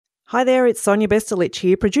Hi there, it's Sonia Bestelich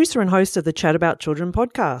here, producer and host of the Chat About Children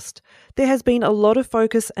podcast. There has been a lot of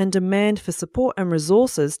focus and demand for support and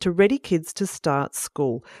resources to ready kids to start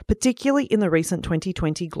school, particularly in the recent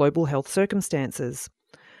 2020 global health circumstances.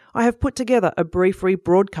 I have put together a brief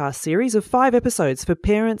rebroadcast series of 5 episodes for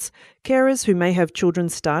parents, carers who may have children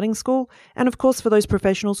starting school, and of course for those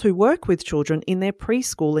professionals who work with children in their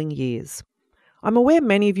preschooling years. I'm aware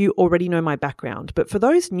many of you already know my background, but for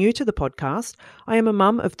those new to the podcast, I am a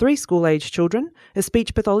mum of 3 school-aged children, a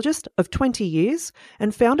speech pathologist of 20 years,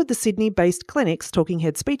 and founded the Sydney-based clinics Talking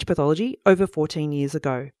Head Speech Pathology over 14 years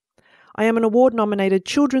ago. I am an award-nominated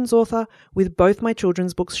children's author with both my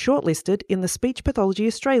children's books shortlisted in the Speech Pathology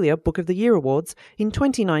Australia Book of the Year Awards in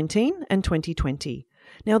 2019 and 2020.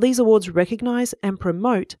 Now, these awards recognise and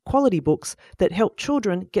promote quality books that help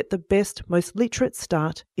children get the best, most literate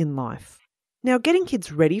start in life. Now, getting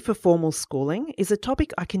kids ready for formal schooling is a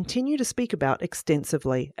topic I continue to speak about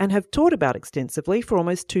extensively and have taught about extensively for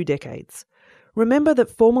almost 2 decades. Remember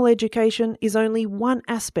that formal education is only one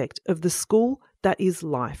aspect of the school that is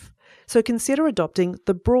life. So consider adopting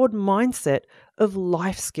the broad mindset of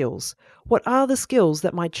life skills. What are the skills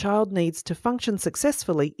that my child needs to function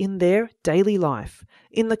successfully in their daily life,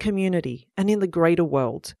 in the community, and in the greater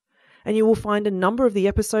world? And you will find a number of the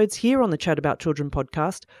episodes here on the Chat About Children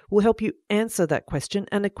podcast will help you answer that question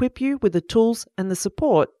and equip you with the tools and the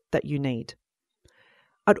support that you need.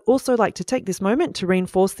 I'd also like to take this moment to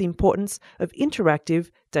reinforce the importance of interactive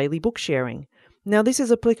daily book sharing. Now, this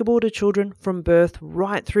is applicable to children from birth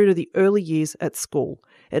right through to the early years at school.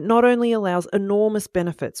 It not only allows enormous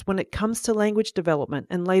benefits when it comes to language development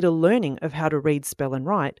and later learning of how to read, spell and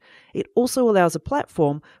write, it also allows a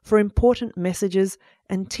platform for important messages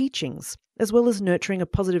and teachings, as well as nurturing a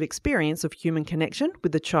positive experience of human connection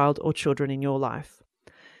with the child or children in your life.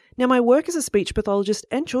 Now, my work as a speech pathologist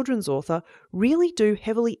and children's author really do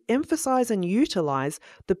heavily emphasise and utilise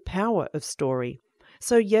the power of story.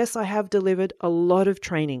 So yes, I have delivered a lot of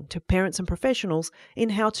training to parents and professionals in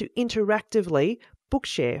how to interactively book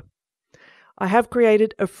share. I have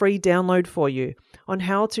created a free download for you on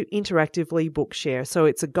how to interactively book share. So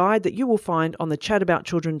it's a guide that you will find on the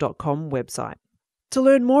chataboutchildren.com website. To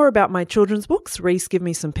learn more about my children's books, Reese Give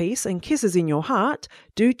Me Some Peace and Kisses in Your Heart,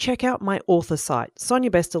 do check out my author site,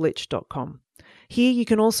 soniabestelich.com. Here you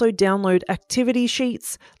can also download activity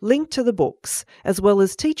sheets linked to the books, as well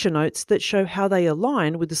as teacher notes that show how they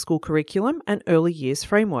align with the school curriculum and early years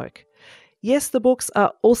framework. Yes, the books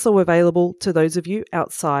are also available to those of you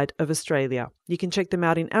outside of Australia. You can check them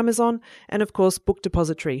out in Amazon and, of course, Book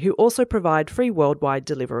Depository, who also provide free worldwide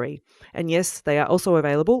delivery. And yes, they are also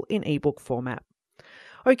available in ebook format.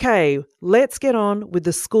 Okay, let's get on with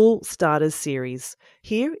the School Starters series.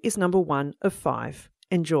 Here is number 1 of 5.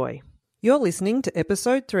 Enjoy. You're listening to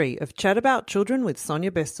episode 3 of Chat About Children with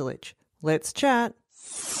Sonia Bestelich. Let's chat.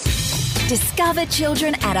 Discover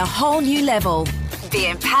children at a whole new level. Be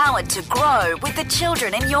empowered to grow with the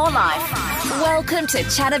children in your life. Welcome to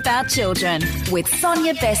Chat About Children with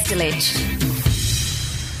Sonia Bestelich.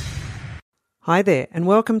 Hi there, and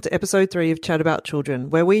welcome to episode 3 of Chat About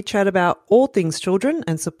Children, where we chat about all things children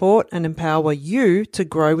and support and empower you to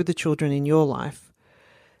grow with the children in your life.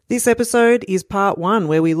 This episode is part 1,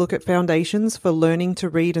 where we look at foundations for learning to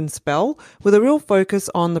read and spell with a real focus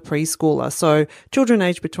on the preschooler, so children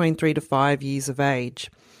aged between 3 to 5 years of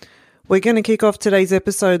age. We're going to kick off today's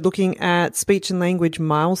episode looking at speech and language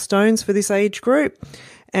milestones for this age group.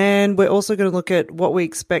 And we're also going to look at what we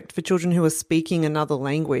expect for children who are speaking another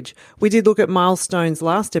language. We did look at milestones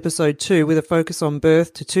last episode too, with a focus on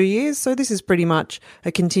birth to 2 years. So this is pretty much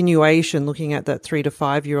a continuation looking at that 3 to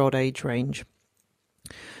 5 year old age range.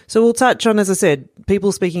 So we'll touch on, as I said,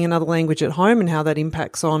 people speaking another language at home and how that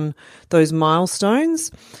impacts on those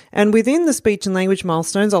milestones. And within the speech and language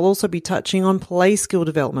milestones, I'll also be touching on play skill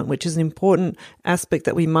development, which is an important aspect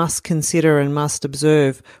that we must consider and must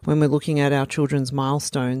observe when we're looking at our children's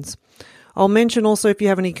milestones. I'll mention also, if you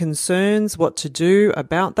have any concerns, what to do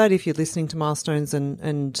about that. If you're listening to milestones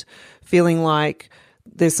and feeling like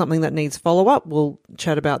there's something that needs follow-up, we'll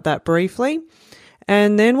chat about that briefly.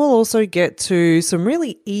 And then we'll also get to some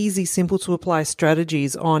really easy, simple to apply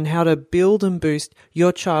strategies on how to build and boost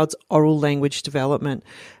your child's oral language development,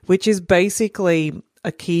 which is basically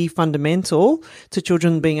a key fundamental to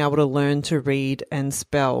children being able to learn to read and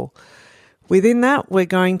spell. Within that, we're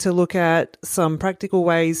going to look at some practical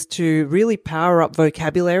ways to really power up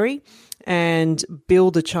vocabulary and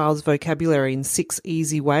build a child's vocabulary in 6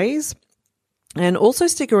 easy ways. And also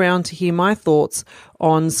stick around to hear my thoughts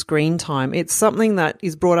on screen time. It's something that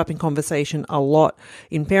is brought up in conversation a lot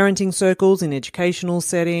in parenting circles, in educational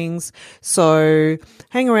settings. So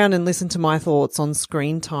hang around and listen to my thoughts on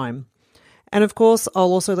screen time. And of course,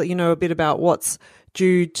 I'll also let you know a bit about what's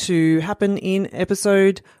due to happen in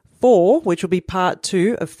episode 4, which will be part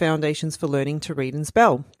 2 of Foundations for Learning to Read and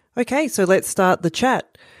Spell. Okay, so let's start the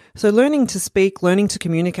chat. So learning to speak, learning to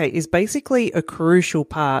communicate is basically a crucial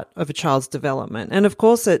part of a child's development. And of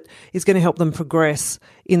course, it is going to help them progress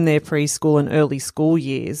in their preschool and early school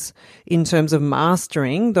years in terms of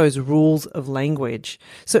mastering those rules of language.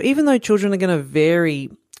 So even though children are going to vary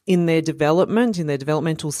in their development, in their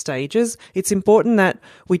developmental stages, it's important that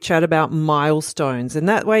we chat about milestones. And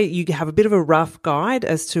that way you have a bit of a rough guide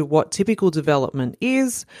as to what typical development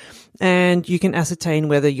is, and you can ascertain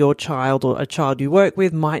whether your child or a child you work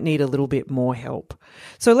with might need a little bit more help.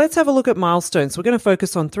 So let's have a look at milestones. We're going to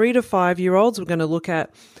focus on 3 to 5 year olds. We're going to look at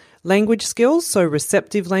language skills, so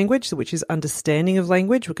receptive language, which is understanding of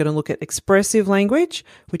language. We're going to look at expressive language,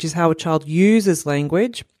 which is how a child uses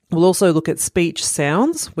language. We'll also look at speech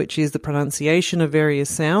sounds, which is the pronunciation of various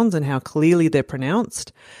sounds and how clearly they're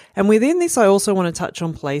pronounced. And within this, I also want to touch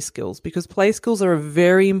on play skills, because play skills are a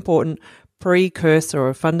very important precursor or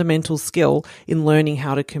a fundamental skill in learning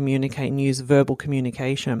how to communicate and use verbal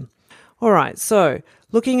communication. All right, so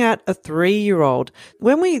looking at a 3-year-old,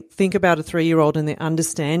 when we think about a 3-year-old and their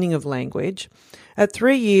understanding of language, at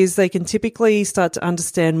 3 years, they can typically start to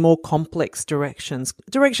understand more complex directions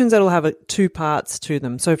that'll have 2 parts to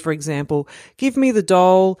them. So, for example, give me the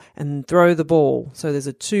doll and throw the ball. So there's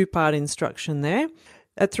a 2-part instruction there.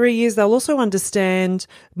 At 3 years, they'll also understand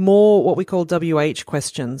more what we call WH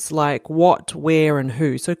questions, like what, where, and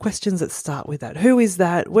who. So questions that start with that. Who is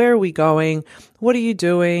that? Where are we going? What are you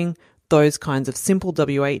doing? Those kinds of simple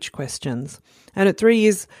WH questions. And at 3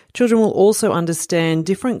 years, children will also understand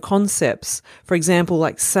different concepts. For example,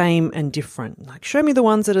 like same and different. Like show me the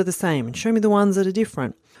ones that are the same and show me the ones that are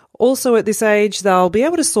different. Also at this age, they'll be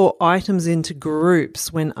able to sort items into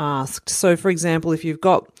groups when asked. So for example, if you've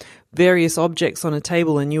got various objects on a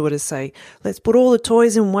table and you were to say, let's put all the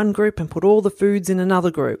toys in one group and put all the foods in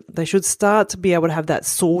another group, they should start to be able to have that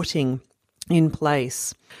sorting in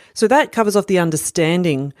place. So that covers off the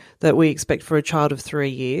understanding that we expect for a child of 3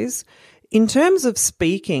 years. In terms of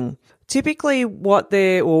speaking, typically what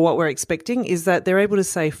we're expecting is that they're able to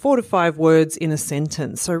say 4 to 5 words in a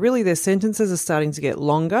sentence. So really their sentences are starting to get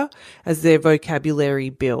longer as their vocabulary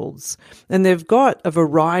builds. And they've got a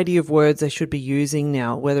variety of words they should be using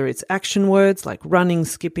now, whether it's action words like running,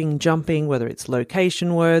 skipping, jumping, whether it's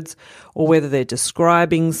location words, or whether they're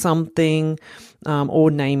describing something, or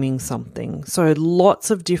naming something. So lots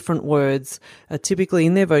of different words are typically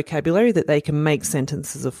in their vocabulary that they can make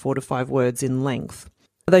sentences of 4 to 5 words in length.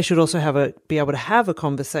 They should also be able to have a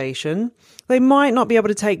conversation. They might not be able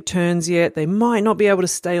to take turns yet. They might not be able to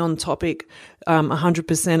stay on topic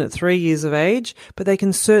 100% at 3 years of age, but they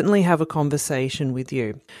can certainly have a conversation with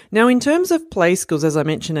you. Now, in terms of play skills, as I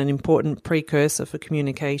mentioned, an important precursor for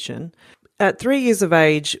communication, at 3 years of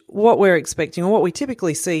age, what we're expecting, or what we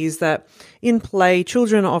typically see, is that in play,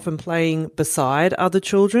 children are often playing beside other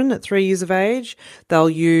children at 3 years of age. They'll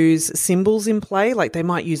use symbols in play, like they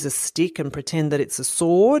might use a stick and pretend that it's a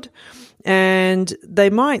sword. And they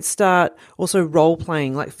might start also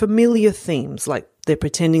role-playing, like familiar themes, like they're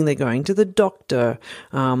pretending they're going to the doctor,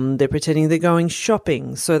 they're pretending they're going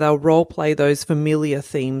shopping. So they'll role-play those familiar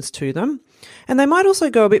themes to them. And they might also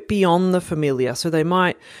go a bit beyond the familiar. So they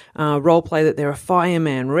might role play that they're a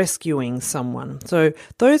fireman rescuing someone. So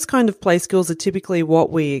those kind of play skills are typically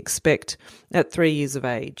what we expect at 3 years of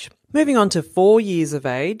age. Moving on to 4 years of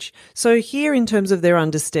age. So here, in terms of their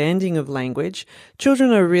understanding of language,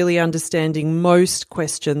 children are really understanding most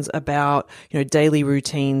questions about, daily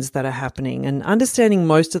routines that are happening and understanding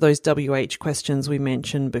most of those WH questions we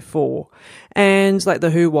mentioned before. And like the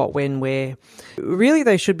who, what, when, where. Really,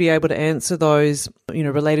 they should be able to answer those,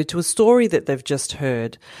 related to a story that they've just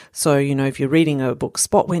heard. So, if you're reading a book,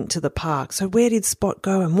 Spot went to the park. So where did Spot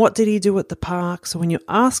go and what did he do at the park? So when you're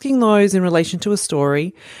asking those in relation to a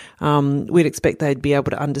story, we'd expect they'd be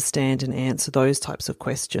able to understand and answer those types of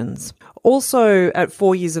questions. Also, at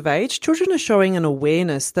 4 years of age, children are showing an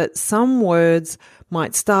awareness that some words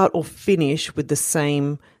might start or finish with the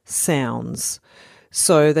same sounds.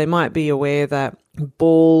 So they might be aware that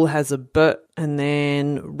ball has a b and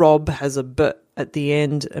then Rob has a b at the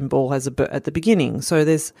end and ball has a b at the beginning. So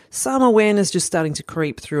there's some awareness just starting to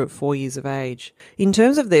creep through at 4 years of age. In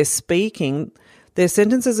terms of their speaking, their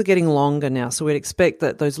sentences are getting longer now. So we'd expect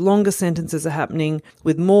that those longer sentences are happening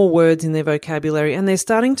with more words in their vocabulary, and they're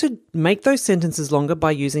starting to make those sentences longer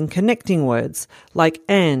by using connecting words like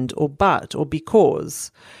and or but or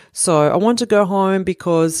because. So I want to go home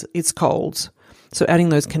because it's cold. So adding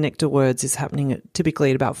those connector words is happening typically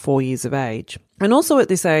at about 4 years of age. And also at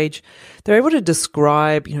this age, they're able to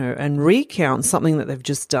describe, and recount something that they've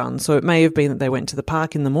just done. So it may have been that they went to the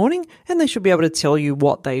park in the morning, and they should be able to tell you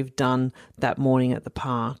what they've done that morning at the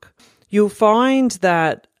park. You'll find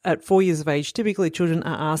that at 4 years of age, typically children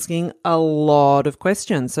are asking a lot of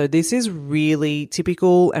questions. So this is really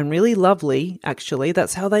typical and really lovely, actually.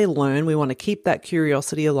 That's how they learn. We want to keep that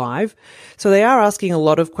curiosity alive. So they are asking a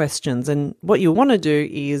lot of questions. And what you want to do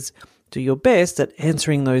is do your best at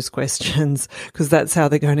answering those questions, because that's how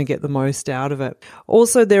they're going to get the most out of it.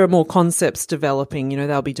 Also, there are more concepts developing.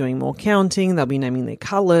 They'll be doing more counting. They'll be naming their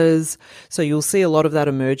colours. So you'll see a lot of that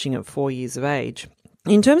emerging at 4 years of age.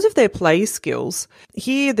 In terms of their play skills,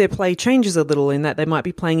 here their play changes a little in that they might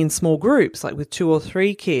be playing in small groups, like with 2 or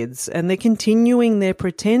 3 kids, and they're continuing their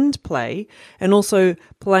pretend play and also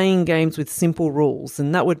playing games with simple rules,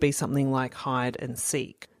 and that would be something like hide and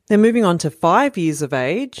seek. Then moving on to 5 years of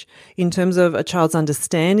age, in terms of a child's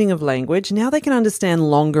understanding of language, now they can understand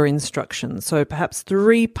longer instructions, so perhaps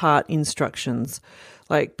 3-part instructions,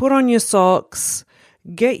 like put on your socks,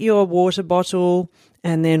 get your water bottle,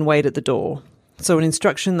 and then wait at the door. So an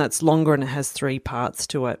instruction that's longer and it has 3 parts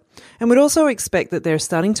to it. And we'd also expect that they're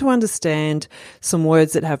starting to understand some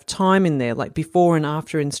words that have time in there, like before and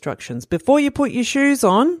after instructions. Before you put your shoes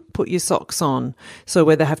on, put your socks on. So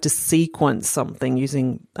where they have to sequence something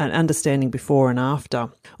using an understanding before and after.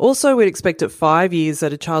 Also, we'd expect at 5 years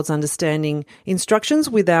that a child's understanding instructions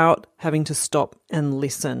without having to stop and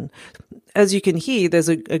listen. As you can hear, there's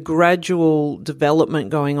a gradual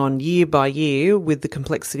development going on year by year with the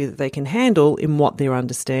complexity that they can handle in what they're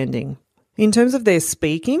understanding. In terms of their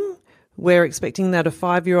speaking, we're expecting that a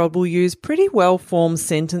 5-year-old will use pretty well-formed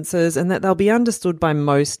sentences and that they'll be understood by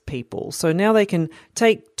most people. So now they can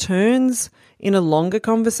take turns in a longer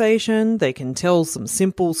conversation, they can tell some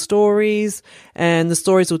simple stories, and the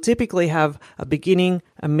stories will typically have a beginning,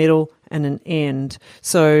 a middle, and an end.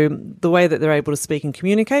 So the way that they're able to speak and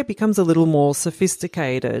communicate becomes a little more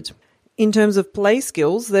sophisticated. In terms of play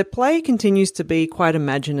skills, their play continues to be quite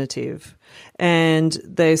imaginative, and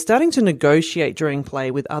they're starting to negotiate during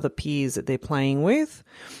play with other peers that they're playing with.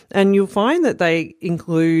 And you'll find that they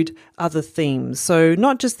include other themes. So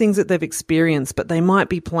not just things that they've experienced, but they might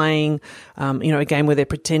be playing, a game where they're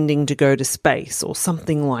pretending to go to space or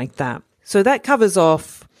something like that. So that covers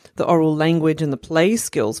off the oral language and the play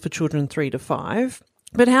skills for children 3 to 5.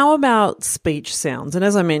 But how about speech sounds? And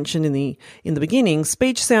as I mentioned in the beginning,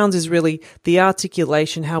 speech sounds is really the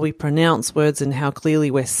articulation, how we pronounce words and how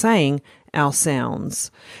clearly we're saying our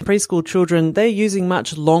sounds. Preschool children, they're using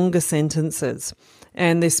much longer sentences,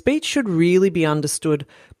 and their speech should really be understood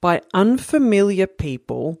by unfamiliar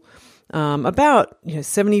people about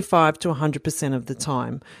 75 to 100% of the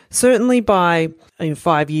time. Certainly by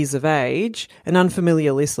 5 years of age, an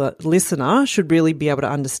unfamiliar listener should really be able to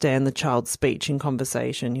understand the child's speech in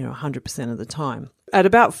conversation 100% of the time. At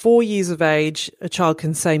about 4 years of age, a child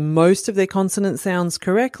can say most of their consonant sounds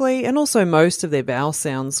correctly and also most of their vowel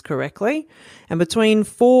sounds correctly. And between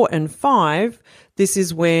 4 and 5, this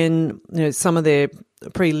is when some of their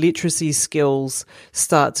pre-literacy skills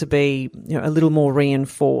start to be a little more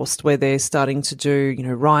reinforced, where they're starting to do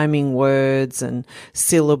rhyming words and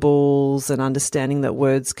syllables and understanding that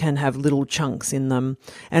words can have little chunks in them.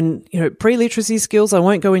 And pre-literacy skills, I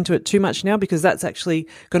won't go into it too much now because that's actually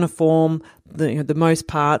going to form the most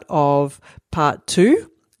part of part 2,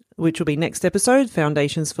 which will be next episode,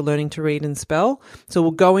 Foundations for Learning to Read and Spell. So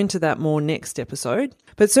we'll go into that more next episode.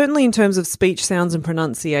 But certainly in terms of speech sounds and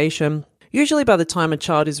pronunciation, usually by the time a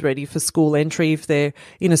child is ready for school entry, if they're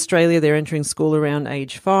in Australia, they're entering school around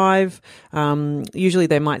age 5. Usually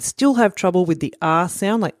they might still have trouble with the R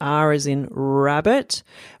sound, like R as in rabbit,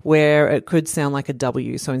 where it could sound like a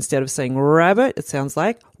W. So instead of saying rabbit, it sounds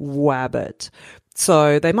like wabbit.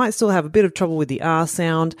 So they might still have a bit of trouble with the R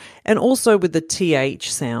sound and also with the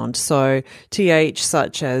TH sound. So TH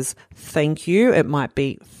such as thank you, it might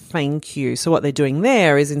be thank you. So what they're doing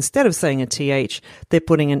there is instead of saying a TH, they're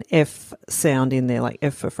putting an F sound in there, like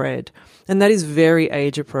F for Fred. And that is very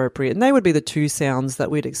age appropriate. And they would be the 2 sounds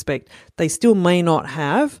that we'd expect they still may not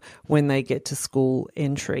have when they get to school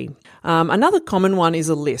entry. Another common one is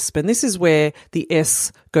a lisp, and this is where the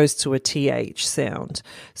S goes to a TH sound.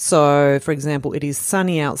 So, for example, it is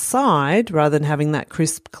sunny outside, rather than having that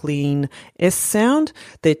crisp, clean S sound,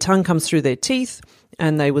 their tongue comes through their teeth,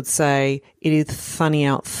 and they would say, it is sunny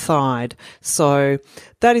outside. So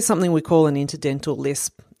that is something we call an interdental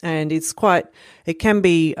lisp. And it can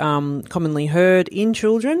be commonly heard in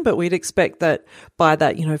children, but we'd expect that by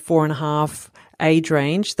that, 4.5 age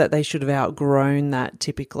range that they should have outgrown that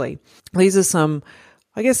typically. These are some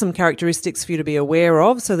characteristics for you to be aware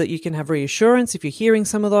of so that you can have reassurance if you're hearing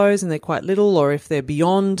some of those and they're quite little, or if they're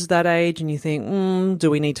beyond that age and you think, do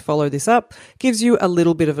we need to follow this up? Gives you a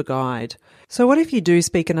little bit of a guide. So what if you do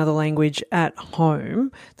speak another language at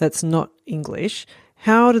home that's not English?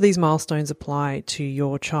 How do these milestones apply to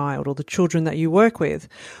your child or the children that you work with?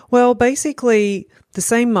 Well, basically, the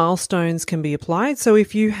same milestones can be applied. So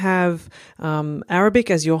if you have Arabic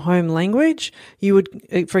as your home language, you would,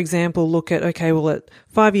 for example, look at, at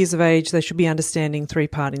 5 years of age, they should be understanding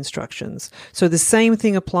 3-part instructions. So the same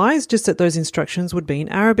thing applies, just that those instructions would be in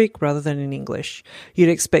Arabic rather than in English. You'd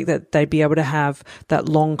expect that they'd be able to have that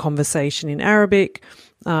long conversation in Arabic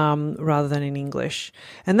rather than in English.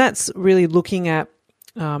 And that's really looking at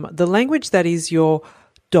the language that is your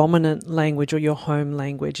dominant language or your home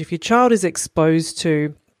language. If your child is exposed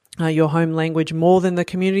to your home language more than the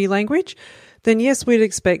community language, then yes, we'd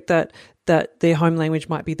expect that their home language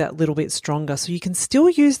might be that little bit stronger. So you can still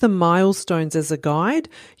use the milestones as a guide.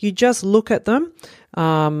 You just look at them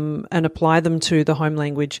and apply them to the home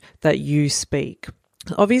language that you speak.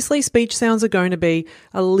 Obviously, speech sounds are going to be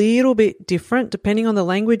a little bit different depending on the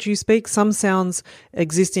language you speak. Some sounds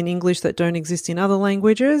exist in English that don't exist in other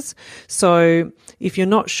languages. So if you're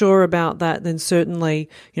not sure about that, then certainly,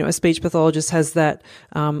 a speech pathologist has that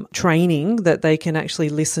training that they can actually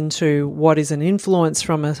listen to what is an influence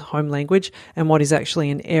from a home language and what is actually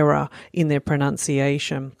an error in their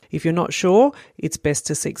pronunciation. If you're not sure, it's best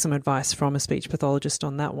to seek some advice from a speech pathologist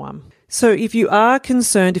on that one. So if you are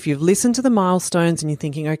concerned, if you've listened to the milestones and you're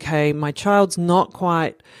thinking, okay, my child's not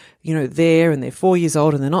quite, there and they're 4 years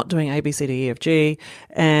old and they're not doing A, B, C, D, E, F, G,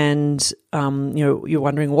 and, you're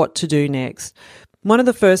wondering what to do next. One of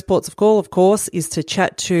the first ports of call, of course, is to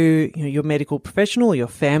chat to your medical professional or your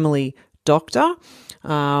family doctor.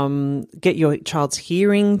 Get your child's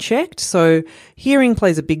hearing checked. So hearing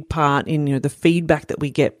plays a big part in, the feedback that we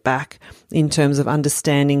get back in terms of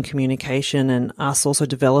understanding communication and us also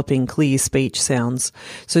developing clear speech sounds.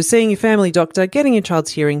 So seeing your family doctor, getting your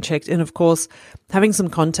child's hearing checked, and of course, having some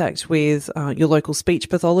contact with your local speech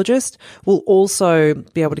pathologist will also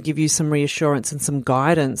be able to give you some reassurance and some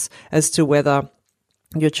guidance as to whether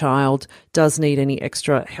your child does need any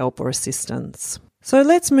extra help or assistance. So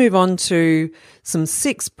let's move on to some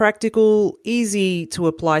 6 practical, easy to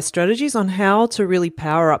apply strategies on how to really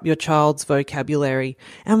power up your child's vocabulary.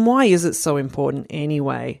 And why is it so important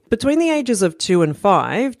anyway? Between the ages of 2 and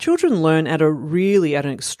 5, children learn at an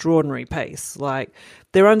extraordinary pace. Like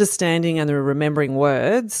they're understanding and they're remembering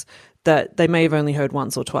words that they may have only heard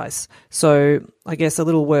once or twice. So I guess a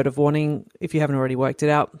little word of warning, if you haven't already worked it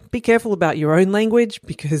out, be careful about your own language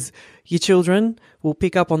because your children will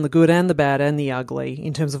pick up on the good and the bad and the ugly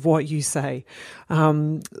in terms of what you say.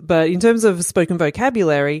 But in terms of spoken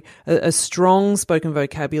vocabulary, a strong spoken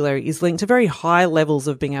vocabulary is linked to very high levels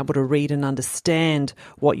of being able to read and understand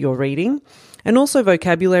what you're reading. And also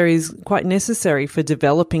vocabulary is quite necessary for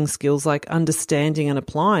developing skills like understanding and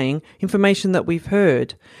applying information that we've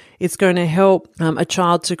heard. It's going to help a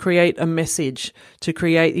child to create a message, to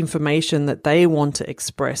create information that they want to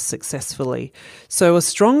express successfully. So a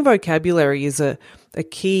strong vocabulary is a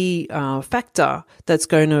key factor that's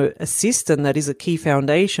going to assist, and that is a key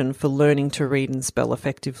foundation for learning to read and spell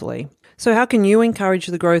effectively. So how can you encourage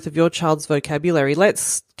the growth of your child's vocabulary?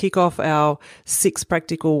 Let's kick off our 6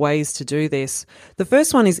 practical ways to do this. The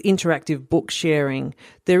first one is interactive book sharing.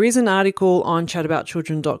 There is an article on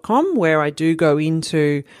chataboutchildren.com where I do go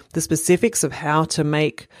into the specifics of how to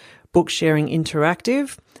make book sharing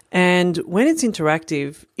interactive. And when it's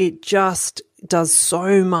interactive, it just does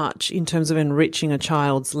so much in terms of enriching a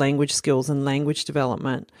child's language skills and language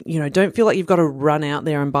development. Don't feel like you've got to run out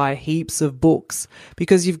there and buy heaps of books,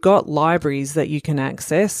 because you've got libraries that you can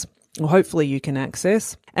access, or hopefully you can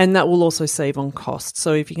access, and that will also save on cost.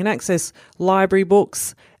 So if you can access library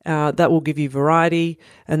books, that will give you variety,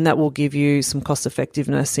 and that will give you some cost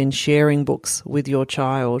effectiveness in sharing books with your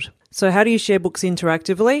child. So how do you share books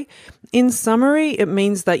interactively? In summary, it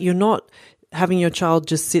means that you're not having your child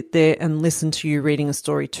just sit there and listen to you reading a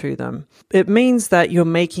story to them. It means that you're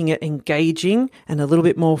making it engaging and a little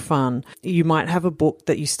bit more fun. You might have a book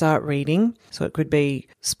that you start reading. So it could be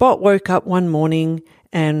Spot woke up one morning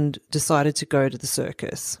and decided to go to the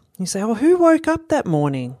circus. You say, who woke up that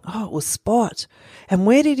morning? Oh, it was Spot. And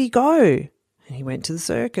where did he go? And he went to the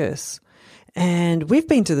circus. And we've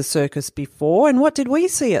been to the circus before. And what did we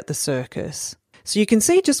see at the circus? So you can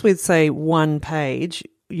see just with, say, one page,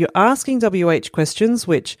 you're asking WH questions,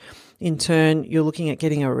 which in turn you're looking at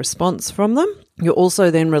getting a response from them. You're also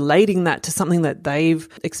then relating that to something that they've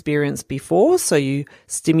experienced before. So you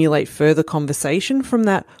stimulate further conversation from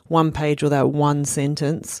that one page or that one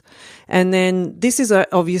sentence. And then this is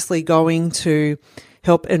obviously going to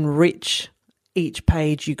help enrich each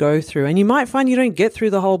page you go through. And you might find you don't get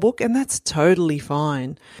through the whole book, and that's totally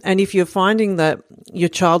fine. And if you're finding that your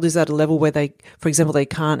child is at a level where for example, they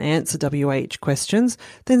can't answer WH questions,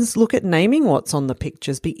 then look at naming what's on the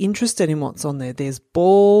pictures. Be interested in what's on there. There's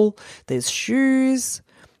ball, there's shoes,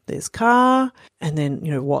 there's car, and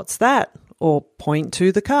then, what's that? Or point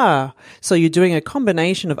to the car. So you're doing a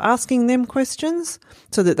combination of asking them questions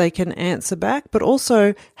so that they can answer back, but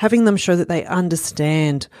also having them show that they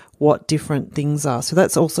understand what different things are. So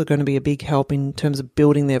that's also going to be a big help in terms of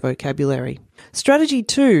building their vocabulary. Strategy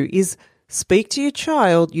 2 is speak to your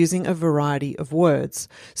child using a variety of words.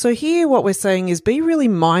 So here what we're saying is be really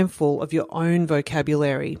mindful of your own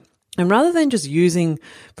vocabulary. And rather than just using,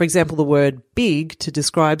 for example, the word big to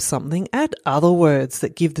describe something, add other words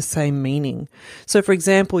that give the same meaning. So, for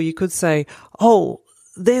example, you could say, oh,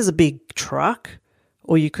 there's a big truck.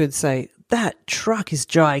 Or you could say, that truck is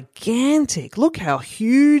gigantic. Look how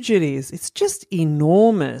huge it is. It's just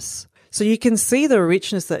enormous. So you can see the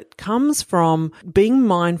richness that comes from being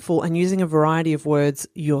mindful and using a variety of words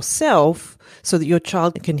yourself so that your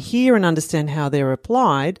child can hear and understand how they're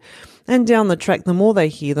applied. And down the track, the more they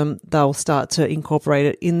hear them, they'll start to incorporate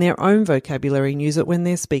it in their own vocabulary and use it when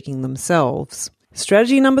they're speaking themselves.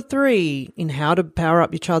 Strategy number 3 in how to power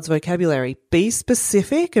up your child's vocabulary. Be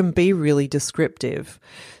specific and be really descriptive.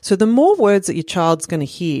 So the more words that your child's going to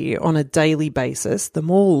hear on a daily basis, the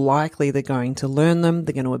more likely they're going to learn them,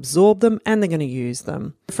 they're going to absorb them, and they're going to use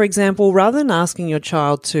them. For example, rather than asking your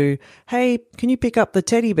child to, hey, can you pick up the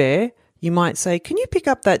teddy bear? You might say, can you pick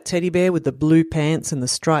up that teddy bear with the blue pants and the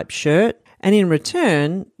striped shirt? And in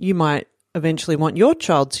return, you might eventually want your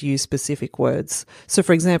child to use specific words. So,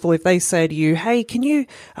 for example, if they say to you, hey, can you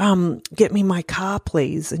get me my car,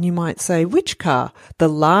 please? And you might say, which car? The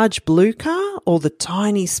large blue car or the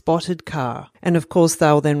tiny spotted car? And of course,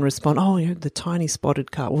 they'll then respond, oh, the tiny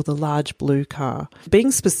spotted car or the large blue car.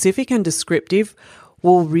 Being specific and descriptive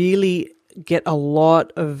will really get a lot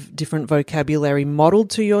of different vocabulary modeled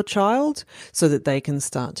to your child so that they can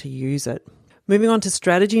start to use it. Moving on to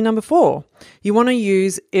strategy number 4. You want to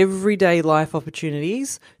use everyday life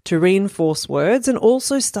opportunities to reinforce words and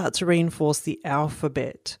also start to reinforce the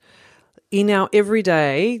alphabet. In our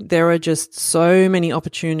everyday, there are just so many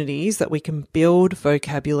opportunities that we can build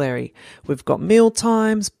vocabulary. We've got meal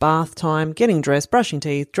times, bath time, getting dressed, brushing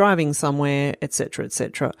teeth, driving somewhere, etc.,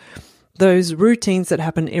 etc. Those routines that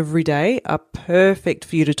happen every day are perfect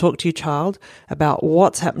for you to talk to your child about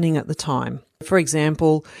what's happening at the time. For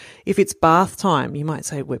example, if it's bath time, you might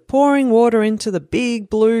say, we're pouring water into the big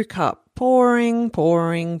blue cup. Pouring,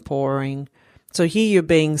 pouring, pouring. So here you're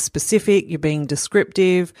being specific, you're being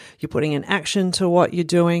descriptive, you're putting an action to what you're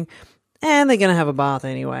doing, and they're going to have a bath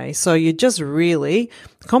anyway. So you're just really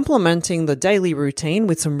complementing the daily routine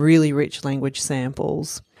with some really rich language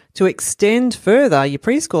samples. To extend further your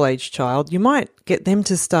preschool age child, you might get them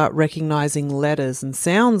to start recognizing letters and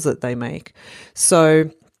sounds that they make.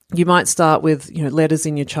 So you might start with, letters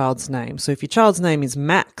in your child's name. So if your child's name is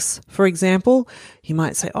Max, for example, you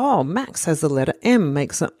might say, oh, Max has the letter M,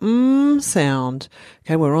 makes a sound.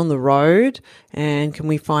 Okay, we're on the road, and can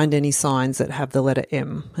we find any signs that have the letter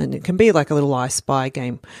M? And it can be like a little I Spy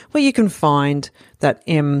game where you can find that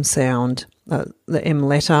M sound, the M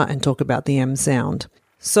letter, and talk about the M sound.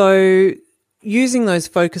 So using those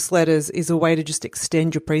focus letters is a way to just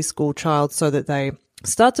extend your preschool child so that they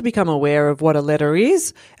start to become aware of what a letter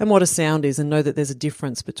is and what a sound is and know that there's a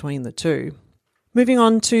difference between the two. Moving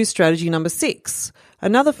on to strategy number 6.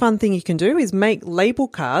 Another fun thing you can do is make label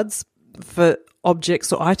cards for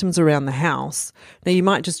objects or items around the house. Now you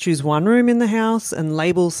might just choose one room in the house and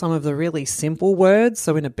label some of the really simple words.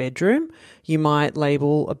 So in a bedroom, you might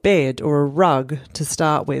label a bed or a rug to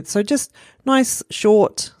start with. So just nice,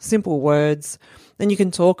 short, simple words. Then you can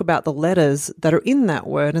talk about the letters that are in that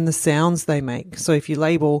word and the sounds they make. So if you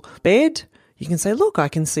label bed, you can say, look, I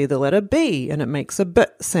can see the letter B and it makes a B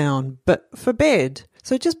sound, B for bed.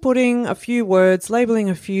 So just putting a few words, labeling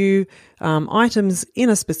a few items in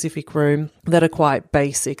a specific room that are quite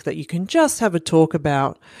basic, that you can just have a talk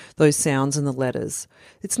about those sounds and the letters.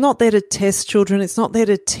 It's not there to test children. It's not there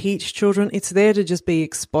to teach children. It's there to just be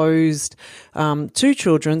exposed to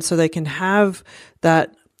children so they can have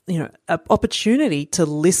that opportunity to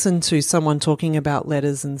listen to someone talking about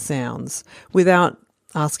letters and sounds without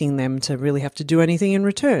asking them to really have to do anything in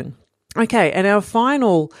return. Okay, and our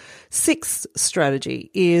final sixth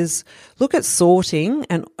strategy is look at sorting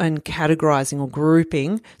and categorizing or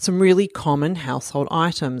grouping some really common household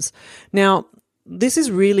items. Now, this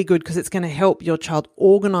is really good because it's going to help your child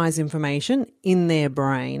organize information in their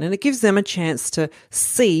brain, and it gives them a chance to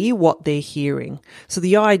see what they're hearing. So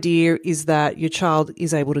the idea is that your child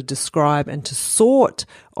is able to describe and to sort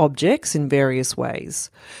objects in various ways.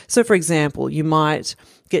 So for example, you might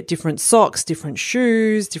get different socks, different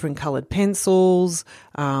shoes, different colored pencils,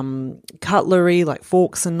 cutlery like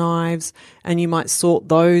forks and knives, and you might sort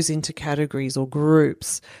those into categories or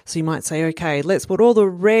groups. So you might say, okay, let's put all the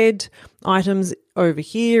red items over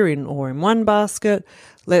here in one basket.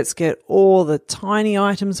 Let's get all the tiny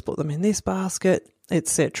items, put them in this basket,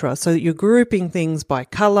 etc. So that you're grouping things by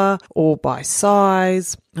color or by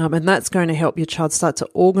size, and that's going to help your child start to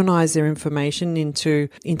organize their information into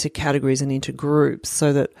categories and into groups,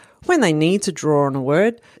 so that when they need to draw on a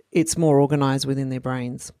word, it's more organized within their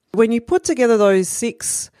brains. When you put together those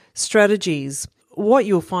 6 strategies, what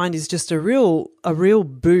you'll find is just a real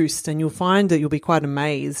boost, and you'll find that you'll be quite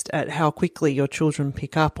amazed at how quickly your children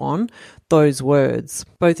pick up on those words,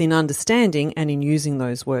 both in understanding and in using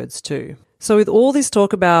those words too. So with all this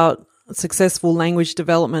talk about successful language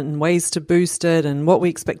development and ways to boost it and what we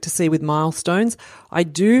expect to see with milestones, I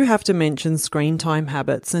do have to mention screen time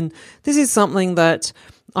habits. And this is something that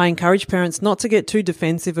I encourage parents not to get too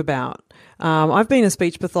defensive about. I've been a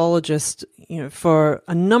speech pathologist, for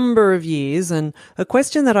a number of years, and a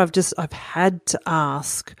question that I've had to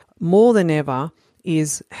ask more than ever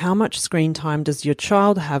is, how much screen time does your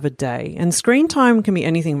child have a day? And screen time can be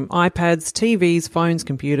anything from iPads, TVs, phones,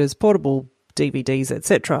 computers, portable DVDs,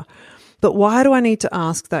 etc. But why do I need to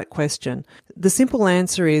ask that question? The simple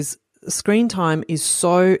answer is screen time is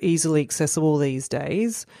so easily accessible these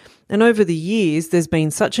days. And over the years, there's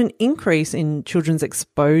been such an increase in children's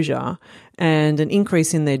exposure and an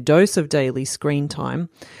increase in their dose of daily screen time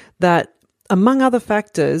that, among other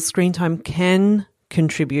factors, screen time can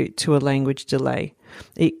contribute to a language delay.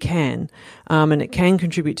 It can, and it can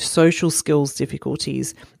contribute to social skills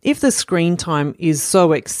difficulties if the screen time is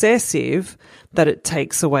so excessive that it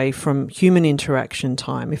takes away from human interaction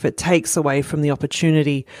time, if it takes away from the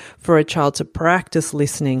opportunity for a child to practice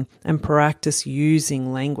listening and practice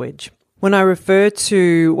using language. When I refer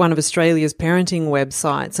to one of Australia's parenting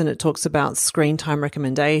websites and it talks about screen time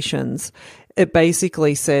recommendations, it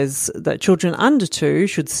basically says that children under 2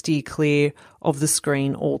 should steer clear of the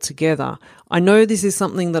screen altogether. I know this is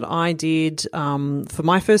something that I did for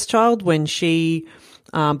my first child when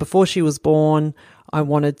before she was born. I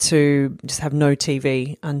wanted to just have no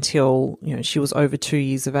TV until she was over 2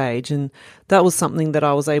 years of age, and that was something that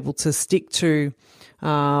I was able to stick to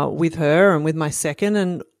with her and with my second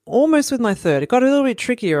and almost with my third. It got a little bit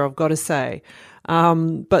trickier, I've got to say,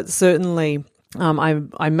 but certainly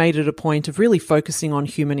I made it a point of really focusing on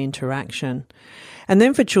human interaction. And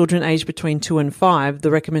then for children aged between 2 and 5,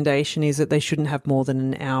 the recommendation is that they shouldn't have more than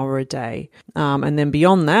an hour a day. And then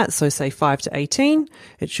beyond that, so say 5 to 18,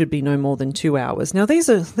 it should be no more than 2 hours. Now, these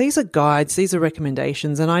are guides, these are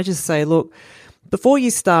recommendations, and I just say, look, before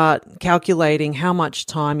you start calculating how much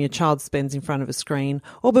time your child spends in front of a screen,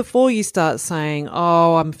 or before you start saying,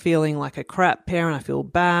 oh, I'm feeling like a crap parent, I feel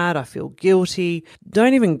bad, I feel guilty,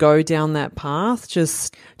 don't even go down that path.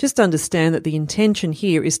 Just understand that the intention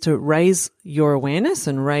here is to raise your awareness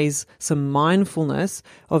and raise some mindfulness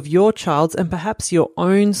of your child's and perhaps your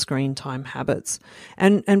own screen time habits.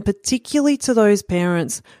 And particularly to those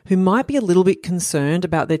parents who might be a little bit concerned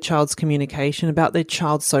about their child's communication, about their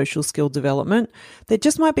child's social skill development, there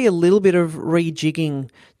just might be a little bit of rejigging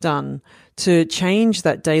done to change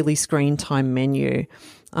that daily screen time menu.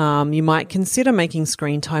 You might consider making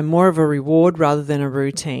screen time more of a reward rather than a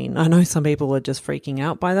routine. I know some people are just freaking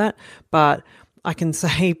out by that, but I can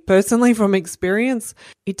say personally from experience,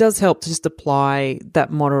 it does help to just apply that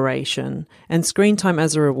moderation. And screen time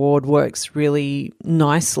as a reward works really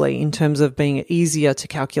nicely in terms of being easier to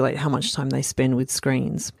calculate how much time they spend with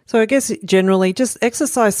screens. So I guess generally just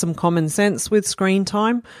exercise some common sense with screen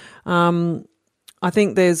time. I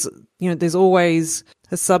think there's always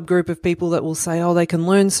a subgroup of people that will say, oh, they can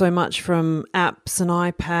learn so much from apps and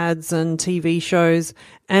iPads and TV shows.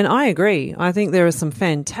 And I agree. I think there are some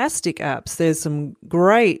fantastic apps. There's some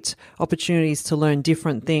great opportunities to learn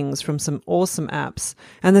different things from some awesome apps.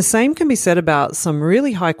 And the same can be said about some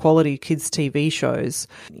really high quality kids TV shows,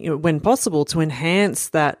 when possible, to enhance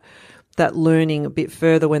that learning a bit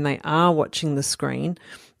further when they are watching the screen.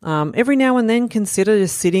 Every now and then consider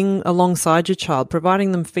just sitting alongside your child,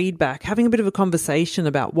 providing them feedback, having a bit of a conversation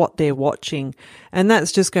about what they're watching. And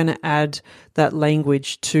that's just going to add that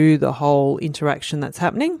language to the whole interaction that's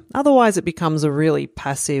happening. Otherwise, it becomes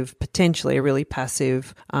potentially a really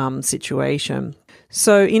passive situation.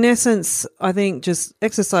 So in essence, I think just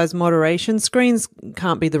exercise moderation. Screens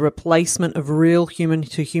can't be the replacement of real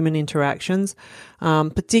human-to-human interactions,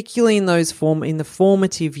 particularly in in the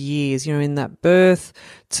formative years, in that birth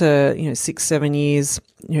to, 6, 7 years,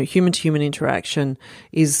 human-to-human interaction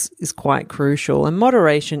is quite crucial, and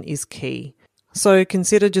moderation is key. So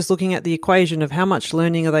consider just looking at the equation of how much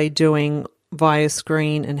learning are they doing via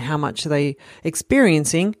screen and how much are they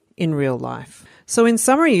experiencing in real life. So in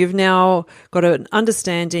summary, you've now got an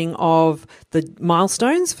understanding of the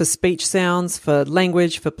milestones for speech sounds, for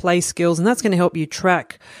language, for play skills, and that's going to help you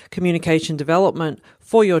track communication development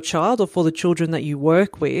for your child or for the children that you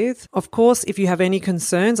work with. Of course, if you have any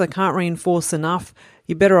concerns, I can't reinforce enough,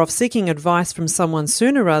 you're better off seeking advice from someone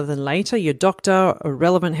sooner rather than later, your doctor, a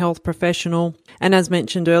relevant health professional. And as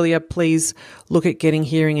mentioned earlier, please look at getting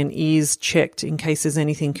hearing and ears checked in case there's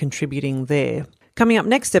anything contributing there. Coming up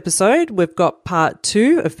next episode, we've got part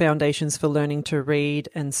 2 of Foundations for Learning to Read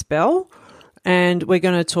and Spell, and we're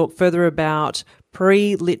going to talk further about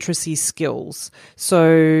pre-literacy skills.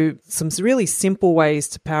 So some really simple ways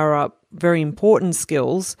to power up very important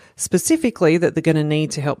skills, specifically that they're going to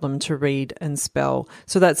need to help them to read and spell.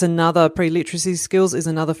 So that's another pre-literacy skills is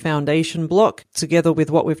another foundation block, together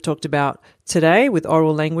with what we've talked about today with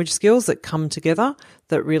oral language skills that come together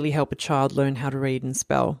that really help a child learn how to read and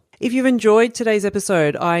spell. If you've enjoyed today's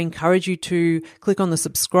episode, I encourage you to click on the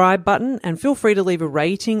subscribe button and feel free to leave a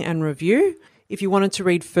rating and review. If you wanted to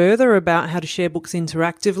read further about how to share books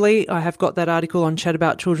interactively, I have got that article on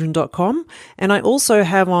chataboutchildren.com. And I also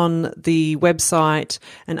have on the website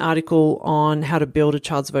an article on how to build a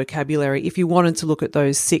child's vocabulary if you wanted to look at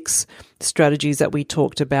those 6 strategies that we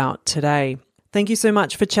talked about today. Thank you so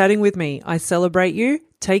much for chatting with me. I celebrate you.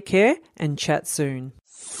 Take care and chat soon.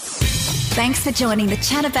 Thanks for joining the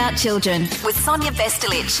Chat About Children with Sonia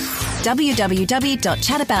Vestelich.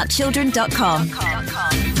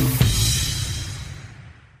 www.chataboutchildren.com.